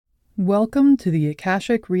Welcome to the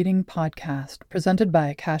Akashic Reading Podcast, presented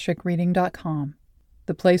by AkashicReading.com,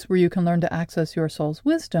 the place where you can learn to access your soul's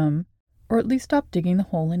wisdom, or at least stop digging the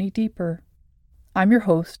hole any deeper. I'm your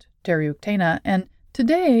host, Terry Uktena, and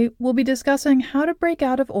today we'll be discussing how to break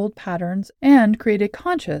out of old patterns and create a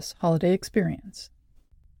conscious holiday experience.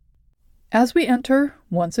 As we enter,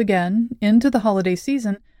 once again, into the holiday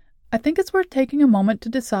season, I think it's worth taking a moment to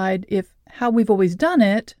decide if how we've always done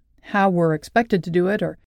it, how we're expected to do it,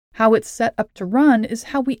 or how it's set up to run is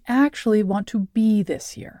how we actually want to be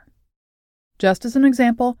this year. Just as an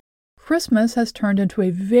example, Christmas has turned into a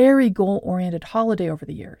very goal-oriented holiday over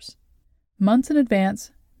the years. Months in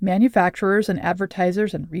advance, manufacturers and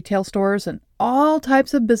advertisers and retail stores and all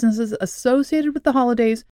types of businesses associated with the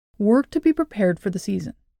holidays work to be prepared for the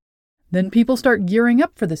season. Then people start gearing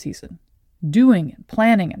up for the season, doing and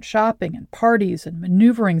planning and shopping and parties and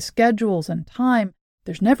maneuvering schedules and time.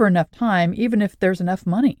 There's never enough time, even if there's enough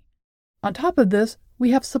money. On top of this,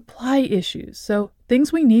 we have supply issues, so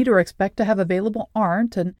things we need or expect to have available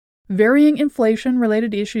aren't, and varying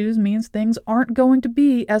inflation-related issues means things aren't going to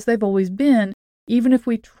be as they've always been, even if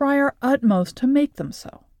we try our utmost to make them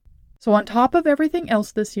so. So on top of everything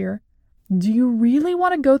else this year, do you really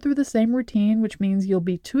want to go through the same routine, which means you'll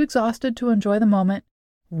be too exhausted to enjoy the moment,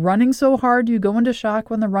 running so hard you go into shock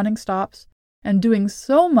when the running stops, and doing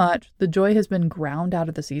so much the joy has been ground out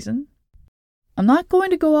of the season? I'm not going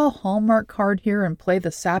to go all Hallmark card here and play the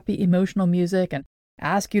sappy emotional music and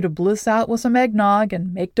ask you to bliss out with some eggnog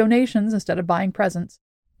and make donations instead of buying presents,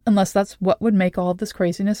 unless that's what would make all of this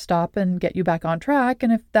craziness stop and get you back on track,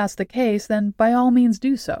 and if that's the case, then by all means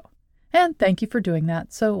do so. And thank you for doing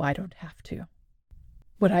that, so I don't have to.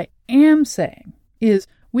 What I am saying is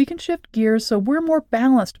we can shift gears so we're more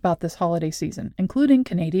balanced about this holiday season, including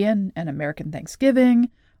Canadian and American Thanksgiving,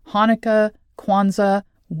 Hanukkah, Kwanzaa,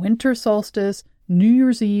 winter solstice, New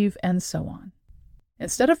Year's Eve, and so on.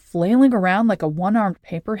 Instead of flailing around like a one-armed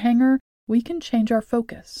paper hanger, we can change our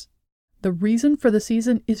focus. The reason for the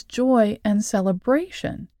season is joy and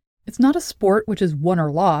celebration. It's not a sport which is won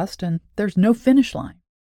or lost, and there's no finish line.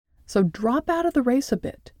 So drop out of the race a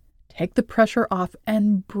bit, take the pressure off,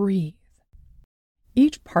 and breathe.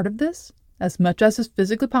 Each part of this, as much as is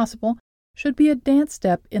physically possible, should be a dance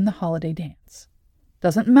step in the holiday dance.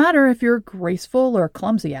 Doesn't matter if you're graceful or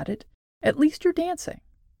clumsy at it, at least you're dancing,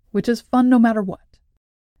 which is fun no matter what.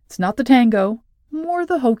 It's not the tango, more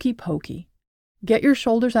the hokey pokey. Get your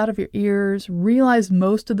shoulders out of your ears, realize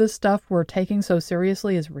most of this stuff we're taking so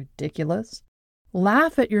seriously is ridiculous.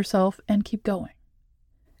 Laugh at yourself and keep going.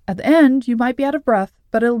 At the end, you might be out of breath,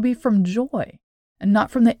 but it'll be from joy, and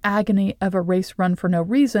not from the agony of a race run for no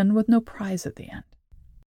reason with no prize at the end.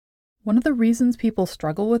 One of the reasons people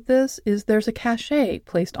struggle with this is there's a cachet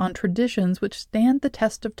placed on traditions which stand the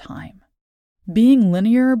test of time. Being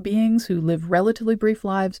linear beings who live relatively brief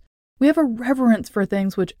lives, we have a reverence for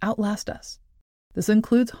things which outlast us. This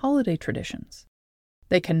includes holiday traditions.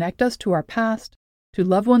 They connect us to our past, to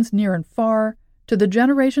loved ones near and far, to the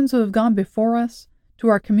generations who have gone before us, to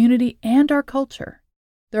our community and our culture.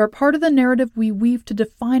 They're a part of the narrative we weave to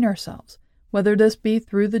define ourselves, whether this be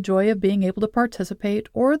through the joy of being able to participate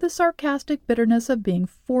or the sarcastic bitterness of being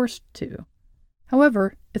forced to.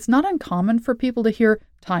 However, it's not uncommon for people to hear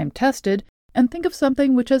time-tested and think of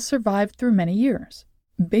something which has survived through many years,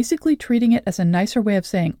 basically treating it as a nicer way of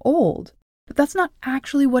saying old, but that's not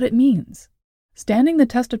actually what it means. Standing the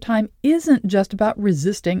test of time isn't just about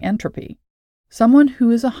resisting entropy. Someone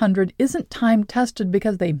who is 100 isn't time-tested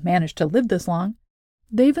because they managed to live this long.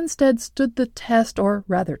 They've instead stood the test, or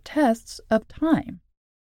rather tests, of time.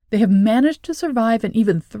 They have managed to survive and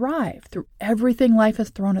even thrive through everything life has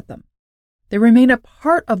thrown at them. They remain a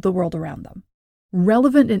part of the world around them,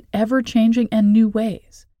 relevant in ever-changing and new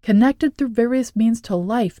ways, connected through various means to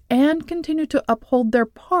life, and continue to uphold their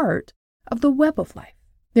part of the web of life.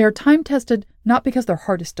 They are time-tested not because their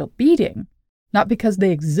heart is still beating, not because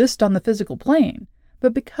they exist on the physical plane,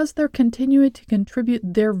 but because they're continuing to contribute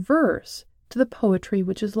their verse to the poetry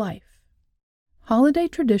which is life. Holiday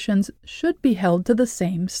traditions should be held to the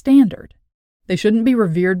same standard. They shouldn't be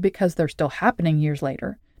revered because they're still happening years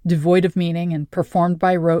later, devoid of meaning and performed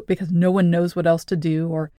by rote because no one knows what else to do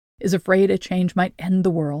or is afraid a change might end the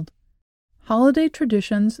world. Holiday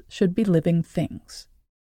traditions should be living things.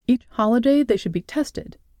 Each holiday they should be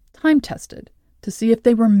tested, time-tested, to see if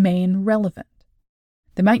they remain relevant.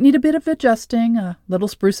 They might need a bit of adjusting, a little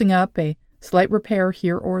sprucing up, a slight repair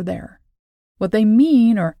here or there. What they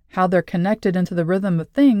mean or how they're connected into the rhythm of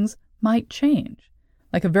things might change,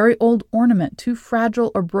 like a very old ornament too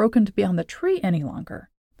fragile or broken to be on the tree any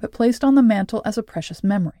longer, but placed on the mantle as a precious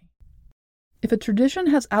memory. If a tradition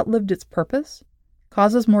has outlived its purpose,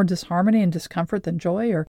 causes more disharmony and discomfort than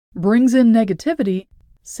joy, or brings in negativity,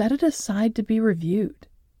 set it aside to be reviewed.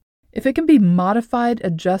 If it can be modified,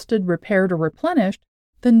 adjusted, repaired, or replenished,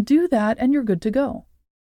 then do that and you're good to go.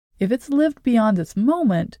 If it's lived beyond its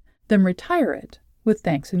moment, then retire it with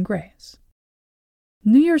thanks and grace.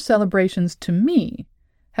 New Year's celebrations, to me,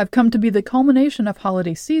 have come to be the culmination of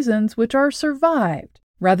holiday seasons which are survived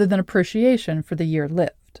rather than appreciation for the year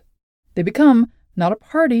lived. They become not a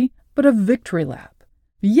party, but a victory lap.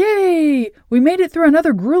 Yay! We made it through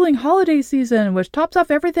another grueling holiday season, which tops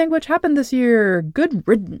off everything which happened this year. Good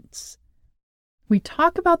riddance. We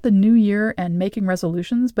talk about the new year and making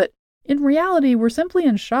resolutions, but in reality, we're simply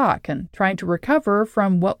in shock and trying to recover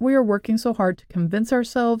from what we are working so hard to convince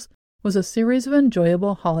ourselves was a series of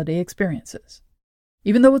enjoyable holiday experiences.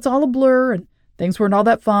 Even though it's all a blur and things weren't all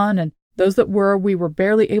that fun, and those that were, we were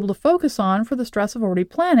barely able to focus on for the stress of already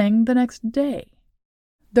planning the next day.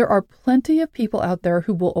 There are plenty of people out there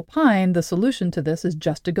who will opine the solution to this is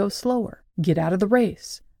just to go slower, get out of the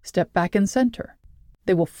race, step back and center.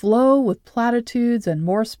 They will flow with platitudes and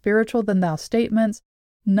more spiritual than thou statements,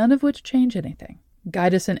 none of which change anything,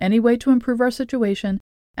 guide us in any way to improve our situation,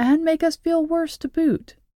 and make us feel worse to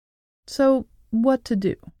boot. So, what to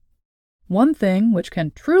do? One thing which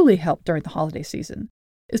can truly help during the holiday season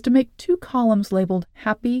is to make 2 columns labeled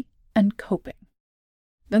happy and coping.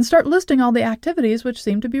 Then start listing all the activities which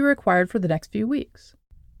seem to be required for the next few weeks.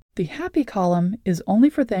 The happy column is only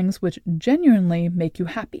for things which genuinely make you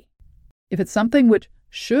happy. If it's something which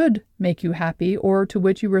should make you happy, or to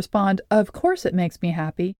which you respond, of course it makes me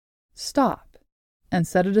happy, stop and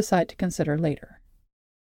set it aside to consider later.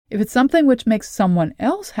 If it's something which makes someone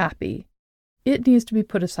else happy, it needs to be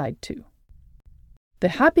put aside too. The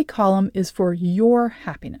happy column is for your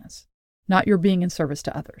happiness, not your being in service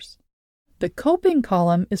to others. The coping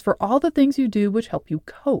column is for all the things you do which help you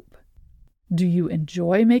cope. Do you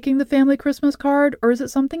enjoy making the family Christmas card, or is it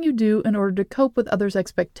something you do in order to cope with others'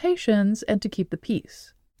 expectations and to keep the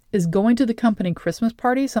peace? Is going to the company Christmas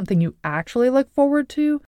party something you actually look forward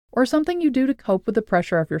to, or something you do to cope with the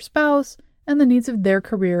pressure of your spouse and the needs of their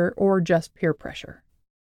career, or just peer pressure?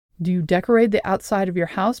 Do you decorate the outside of your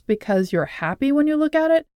house because you're happy when you look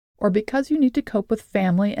at it, or because you need to cope with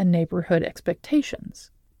family and neighborhood expectations?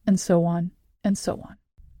 And so on, and so on.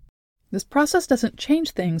 This process doesn't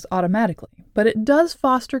change things automatically, but it does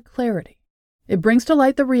foster clarity. It brings to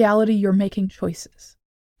light the reality you're making choices.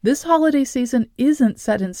 This holiday season isn't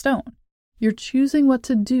set in stone. You're choosing what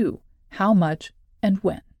to do, how much, and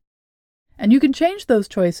when. And you can change those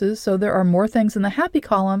choices so there are more things in the happy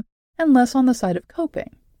column and less on the side of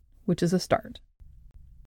coping, which is a start.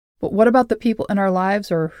 But what about the people in our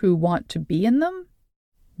lives or who want to be in them?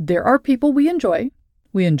 There are people we enjoy.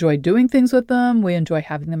 We enjoy doing things with them, we enjoy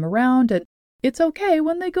having them around, and it's okay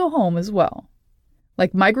when they go home as well.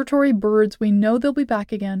 Like migratory birds, we know they'll be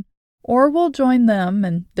back again, or we'll join them,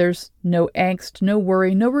 and there's no angst, no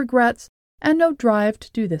worry, no regrets, and no drive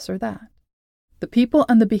to do this or that. The people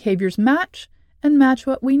and the behaviors match, and match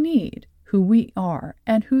what we need, who we are,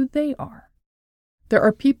 and who they are. There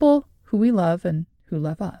are people who we love and who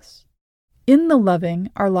love us. In the loving,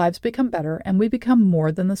 our lives become better, and we become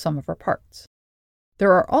more than the sum of our parts.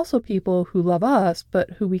 There are also people who love us,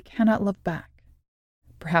 but who we cannot love back.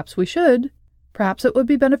 Perhaps we should. Perhaps it would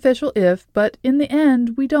be beneficial if, but in the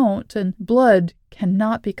end, we don't, and blood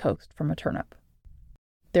cannot be coaxed from a turnip.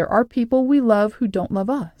 There are people we love who don't love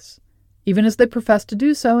us, even as they profess to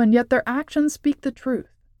do so, and yet their actions speak the truth.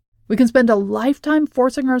 We can spend a lifetime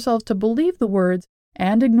forcing ourselves to believe the words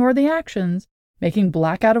and ignore the actions, making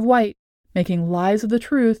black out of white, making lies of the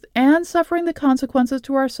truth, and suffering the consequences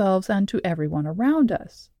to ourselves and to everyone around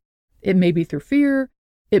us. It may be through fear,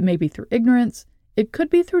 it may be through ignorance, it could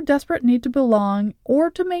be through desperate need to belong or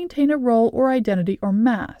to maintain a role or identity or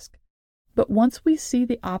mask. But once we see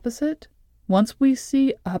the opposite, once we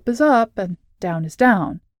see up is up and down is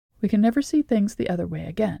down, we can never see things the other way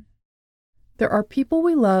again. There are people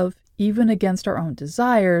we love even against our own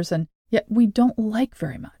desires, and yet we don't like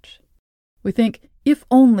very much. We think, if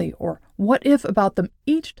only, or what if about them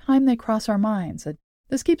each time they cross our minds, and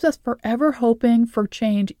this keeps us forever hoping for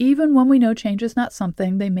change even when we know change is not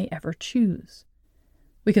something they may ever choose.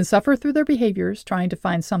 We can suffer through their behaviors, trying to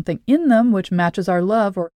find something in them which matches our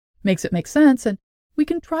love or makes it make sense, and we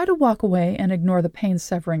can try to walk away and ignore the pain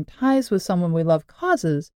severing ties with someone we love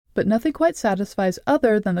causes, but nothing quite satisfies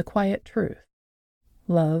other than the quiet truth.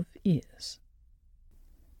 Love is.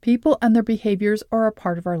 People and their behaviors are a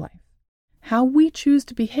part of our life. How we choose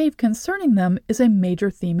to behave concerning them is a major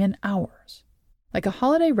theme in ours. Like a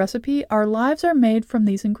holiday recipe, our lives are made from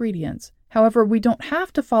these ingredients. However, we don't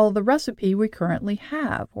have to follow the recipe we currently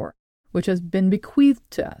have, or which has been bequeathed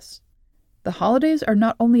to us. The holidays are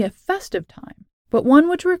not only a festive time, but one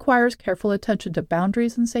which requires careful attention to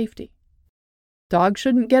boundaries and safety. Dogs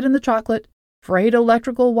shouldn't get in the chocolate, frayed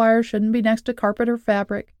electrical wires shouldn't be next to carpet or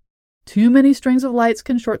fabric, too many strings of lights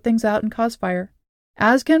can short things out and cause fire,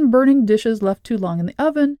 as can burning dishes left too long in the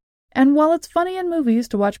oven, and while it's funny in movies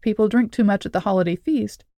to watch people drink too much at the holiday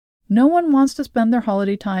feast, no one wants to spend their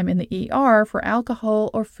holiday time in the ER for alcohol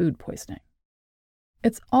or food poisoning.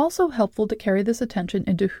 It's also helpful to carry this attention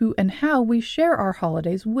into who and how we share our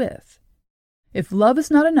holidays with. If love is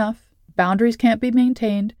not enough, boundaries can't be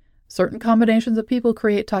maintained, certain combinations of people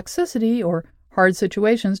create toxicity, or hard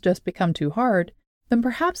situations just become too hard, then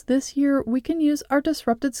perhaps this year we can use our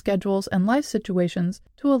disrupted schedules and life situations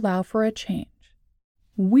to allow for a change.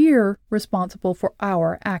 We're responsible for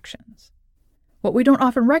our actions. What we don't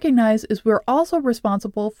often recognize is we're also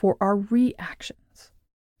responsible for our reactions.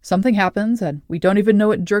 Something happens and we don't even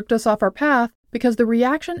know it jerked us off our path because the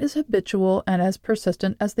reaction is habitual and as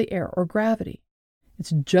persistent as the air or gravity.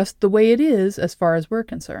 It's just the way it is as far as we're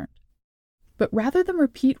concerned. But rather than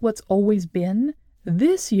repeat what's always been,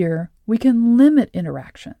 this year we can limit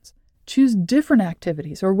interactions, choose different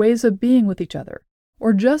activities or ways of being with each other,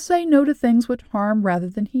 or just say no to things which harm rather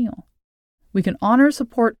than heal. We can honor,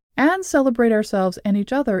 support, and celebrate ourselves and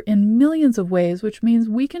each other in millions of ways, which means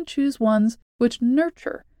we can choose ones which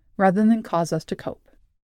nurture rather than cause us to cope.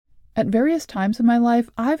 At various times in my life,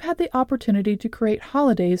 I've had the opportunity to create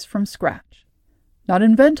holidays from scratch. Not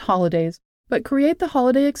invent holidays, but create the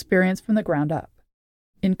holiday experience from the ground up.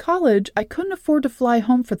 In college, I couldn't afford to fly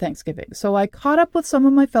home for Thanksgiving, so I caught up with some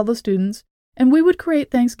of my fellow students, and we would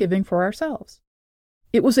create Thanksgiving for ourselves.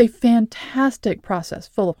 It was a fantastic process,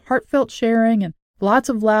 full of heartfelt sharing and lots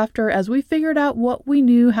of laughter as we figured out what we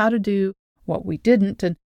knew how to do, what we didn't,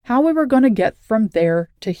 and how we were going to get from there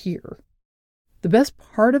to here. The best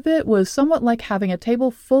part of it was somewhat like having a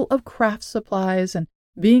table full of craft supplies and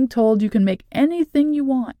being told you can make anything you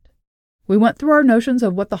want. We went through our notions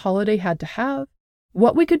of what the holiday had to have,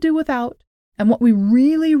 what we could do without, and what we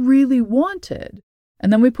really, really wanted.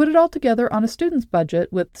 And then we put it all together on a student's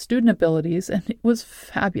budget with student abilities, and it was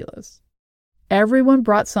fabulous. Everyone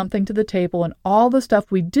brought something to the table, and all the stuff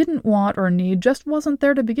we didn't want or need just wasn't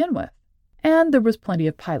there to begin with. And there was plenty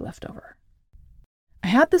of pie left over. I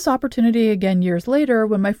had this opportunity again years later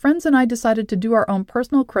when my friends and I decided to do our own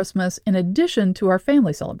personal Christmas in addition to our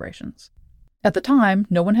family celebrations. At the time,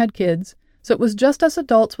 no one had kids, so it was just us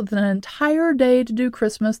adults with an entire day to do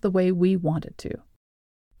Christmas the way we wanted to.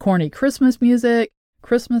 Corny Christmas music,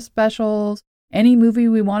 Christmas specials, any movie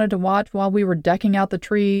we wanted to watch while we were decking out the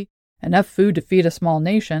tree, enough food to feed a small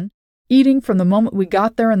nation, eating from the moment we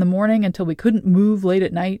got there in the morning until we couldn't move late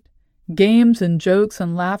at night, games and jokes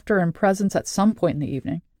and laughter and presents at some point in the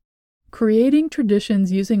evening. Creating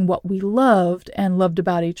traditions using what we loved and loved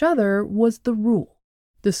about each other was the rule.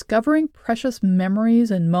 Discovering precious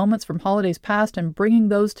memories and moments from holidays past and bringing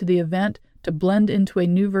those to the event to blend into a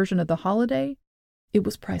new version of the holiday, it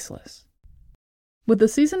was priceless. With the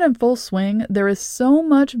season in full swing, there is so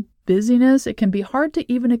much busyness it can be hard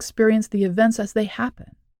to even experience the events as they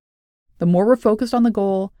happen. The more we're focused on the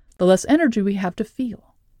goal, the less energy we have to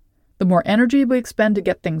feel. The more energy we expend to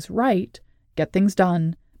get things right, get things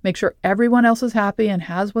done, make sure everyone else is happy and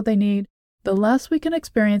has what they need, the less we can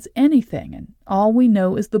experience anything, and all we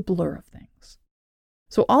know is the blur of things.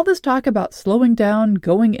 So all this talk about slowing down,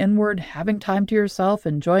 going inward, having time to yourself,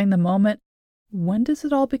 enjoying the moment, when does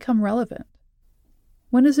it all become relevant?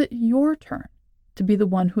 When is it your turn to be the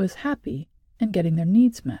one who is happy and getting their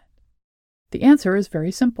needs met? The answer is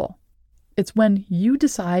very simple. It's when you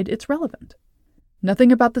decide it's relevant.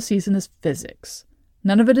 Nothing about the season is physics.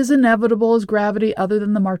 None of it is inevitable as gravity other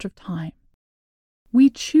than the march of time. We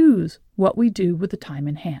choose what we do with the time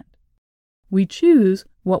in hand. We choose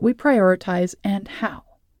what we prioritize and how.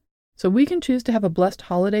 So we can choose to have a blessed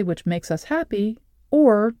holiday which makes us happy,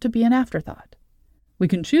 or to be an afterthought. We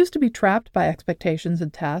can choose to be trapped by expectations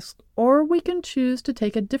and tasks, or we can choose to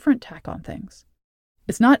take a different tack on things.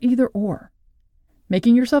 It's not either or.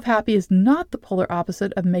 Making yourself happy is not the polar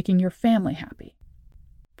opposite of making your family happy.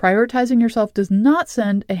 Prioritizing yourself does not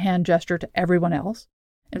send a hand gesture to everyone else.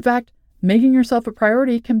 In fact, making yourself a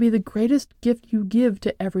priority can be the greatest gift you give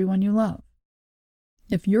to everyone you love.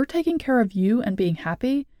 If you're taking care of you and being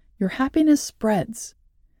happy, your happiness spreads.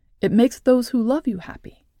 It makes those who love you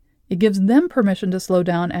happy. It gives them permission to slow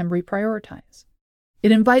down and reprioritize.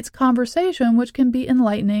 It invites conversation, which can be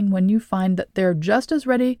enlightening when you find that they're just as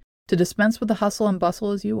ready to dispense with the hustle and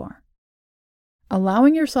bustle as you are.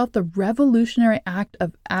 Allowing yourself the revolutionary act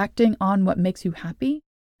of acting on what makes you happy,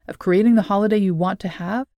 of creating the holiday you want to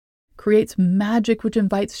have, creates magic which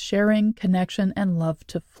invites sharing, connection, and love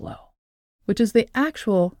to flow, which is the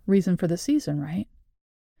actual reason for the season, right?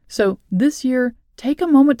 So this year, take a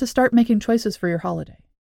moment to start making choices for your holiday.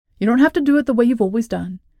 You don't have to do it the way you've always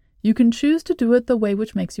done. You can choose to do it the way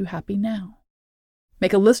which makes you happy now.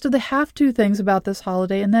 Make a list of the have-to things about this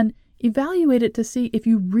holiday and then evaluate it to see if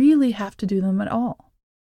you really have to do them at all.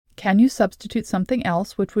 Can you substitute something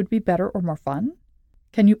else which would be better or more fun?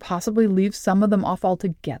 Can you possibly leave some of them off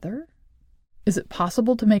altogether? Is it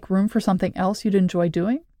possible to make room for something else you'd enjoy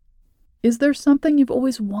doing? Is there something you've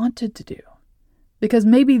always wanted to do? Because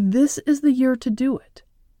maybe this is the year to do it.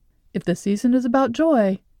 If the season is about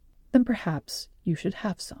joy, then perhaps you should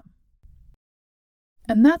have some.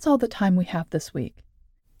 And that's all the time we have this week.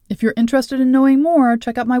 If you're interested in knowing more,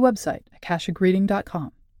 check out my website,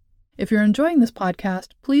 akashicreading.com. If you're enjoying this podcast,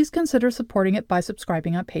 please consider supporting it by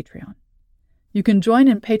subscribing on Patreon. You can join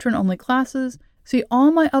in patron-only classes, see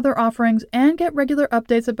all my other offerings, and get regular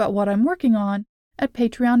updates about what I'm working on at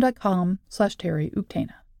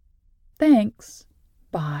patreon.com/TerryUktana. Thanks.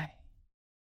 Bye.